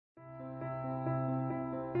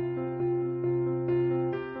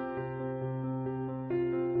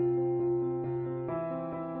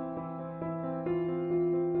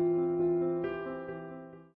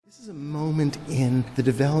moment in the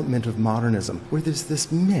development of modernism where there's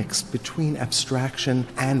this mix between abstraction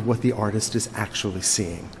and what the artist is actually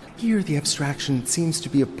seeing. Here, the abstraction seems to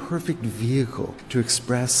be a perfect vehicle to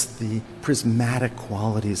express the prismatic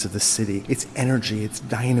qualities of the city, its energy, its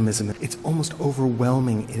dynamism. It's almost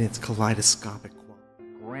overwhelming in its kaleidoscopic quality.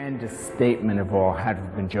 Grandest statement of all had to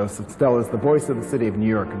have been Joseph Stella's The Voice of the City of New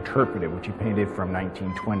York Interpreted, which he painted from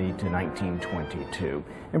 1920 to 1922.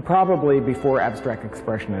 And probably before abstract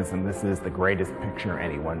expressionism, this is the greatest picture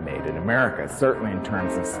anyone made in America, certainly in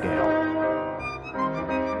terms of scale.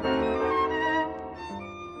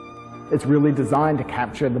 It's really designed to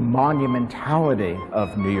capture the monumentality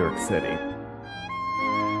of New York City.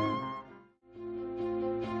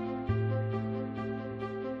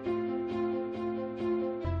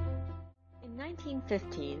 In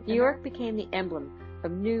 1915, New York became the emblem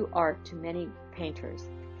of new art to many painters.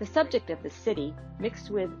 The subject of the city, mixed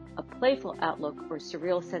with a playful outlook or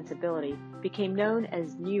surreal sensibility, became known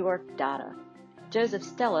as New York Dada. Joseph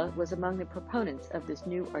Stella was among the proponents of this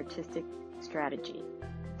new artistic strategy.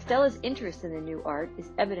 Stella's interest in the new art is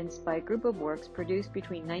evidenced by a group of works produced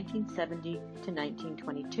between 1970 to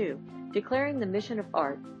 1922, declaring the mission of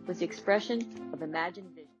art was the expression of imagined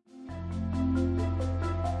vision.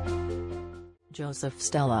 Joseph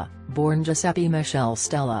Stella, born Giuseppe Michele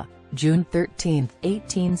Stella, June 13,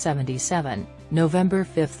 1877, November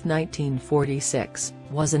 5, 1946,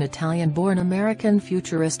 was an Italian-born American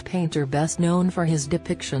futurist painter best known for his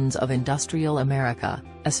depictions of industrial America,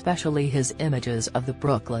 especially his images of the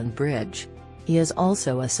Brooklyn Bridge. He is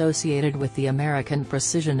also associated with the American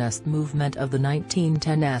Precisionist movement of the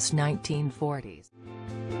 1910s-1940s.